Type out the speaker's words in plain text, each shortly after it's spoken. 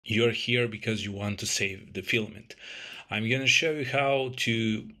you're here because you want to save the filament. I'm going to show you how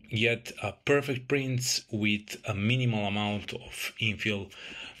to get a perfect prints with a minimal amount of infill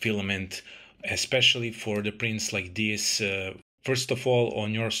filament, especially for the prints like this. First of all,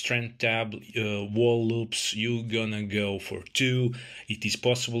 on your strength tab, wall loops, you're gonna go for 2. It is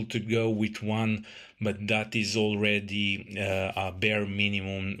possible to go with 1, but that is already a bare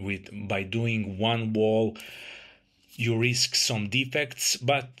minimum. By doing 1 wall, you risk some defects,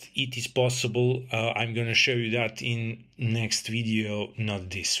 but it is possible. I'm gonna show you that in next video, not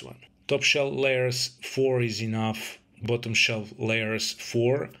this one. Top shelf layers 4 is enough. Bottom shelf layers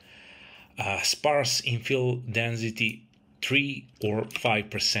 4. Sparse infill density 3 or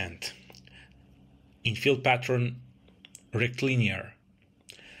 5%. Infill pattern rectilinear,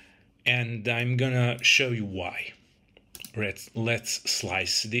 and I'm gonna show you why. Let's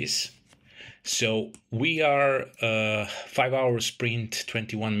slice this. So we are 5 hours sprint,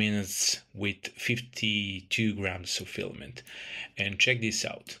 21 minutes with 52 grams of filament, and check this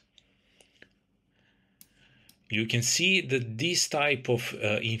out. You can see that this type of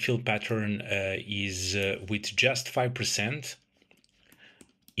infill pattern is with just 5%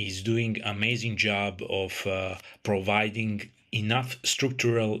 is doing amazing job of providing enough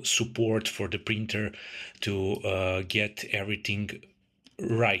structural support for the printer to get everything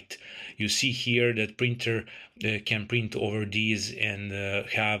right. You see here that printer can print over these and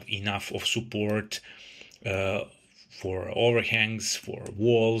have enough of support for overhangs, for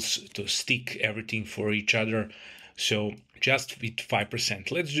walls, to stick everything for each other. So just with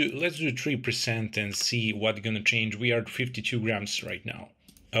 5%. Let's do 3% and see what's gonna change. We are at 52 grams right now.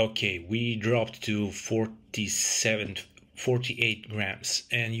 Okay, we dropped to 48 grams,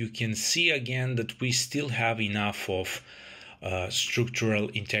 and you can see again that we still have enough of structural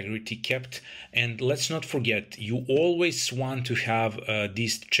integrity kept. And let's not forget, you always want to have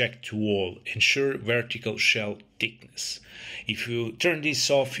this check to all, ensure vertical shell thickness. If you turn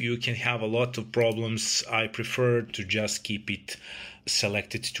this off, you can have a lot of problems. I prefer to just keep it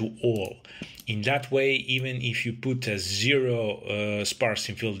selected to all. In that way, even if you put a 0 sparse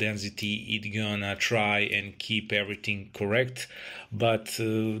infill density, it's gonna try and keep everything correct, but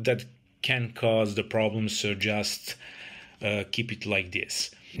that can cause the problems, so just keep it like this.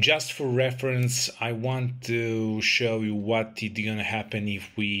 Just for reference, I want to show you what is gonna happen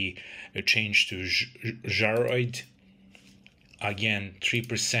if we change to gyroid. Again,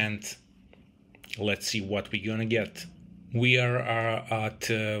 3%. Let's see what we're gonna get. We are at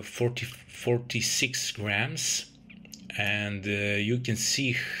 46 grams, and you can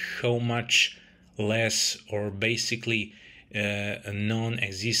see how much less, or basically a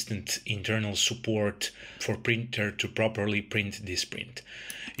non-existent internal support for printer to properly print this print.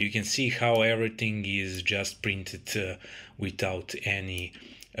 You can see how everything is just printed without any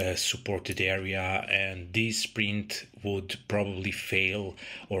supported area, and this print would probably fail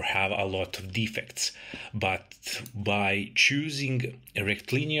or have a lot of defects. But by choosing a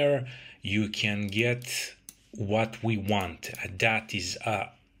rectilinear, you can get what we want. That is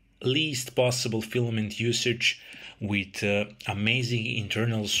least possible filament usage with amazing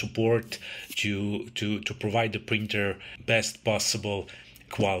internal support to provide the printer best possible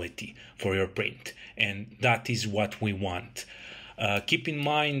quality for your print, and that is what we want. Keep in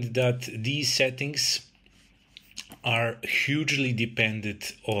mind that these settings are hugely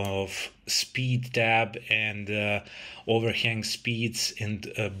dependent of speed tab and overhang speeds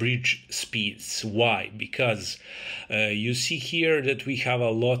and bridge speeds. Why? Because you see here that we have a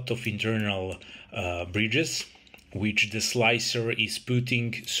lot of internal bridges which the slicer is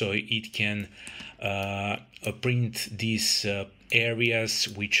putting, so it can print these areas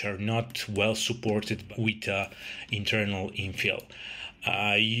which are not well supported with internal infill.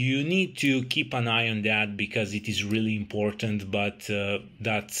 You need to keep an eye on that because it is really important, but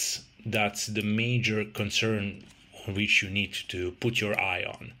that's the major concern on which you need to put your eye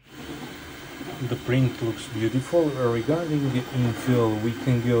on. The print looks beautiful. Regarding the infill, we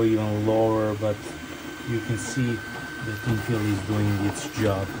can go even lower, but you can see that infill is doing its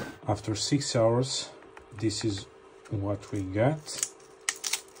job. After 6 hours, this is what we got.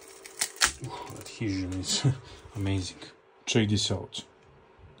 Adhesion is amazing. Check this out.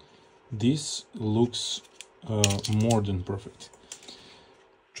 This looks more than perfect.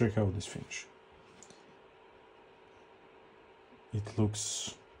 Check out this finish. It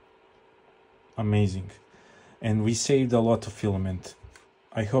looks amazing, and we saved a lot of filament.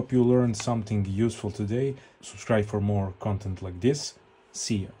 I hope you learned something useful today. Subscribe for more content like this.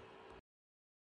 See ya.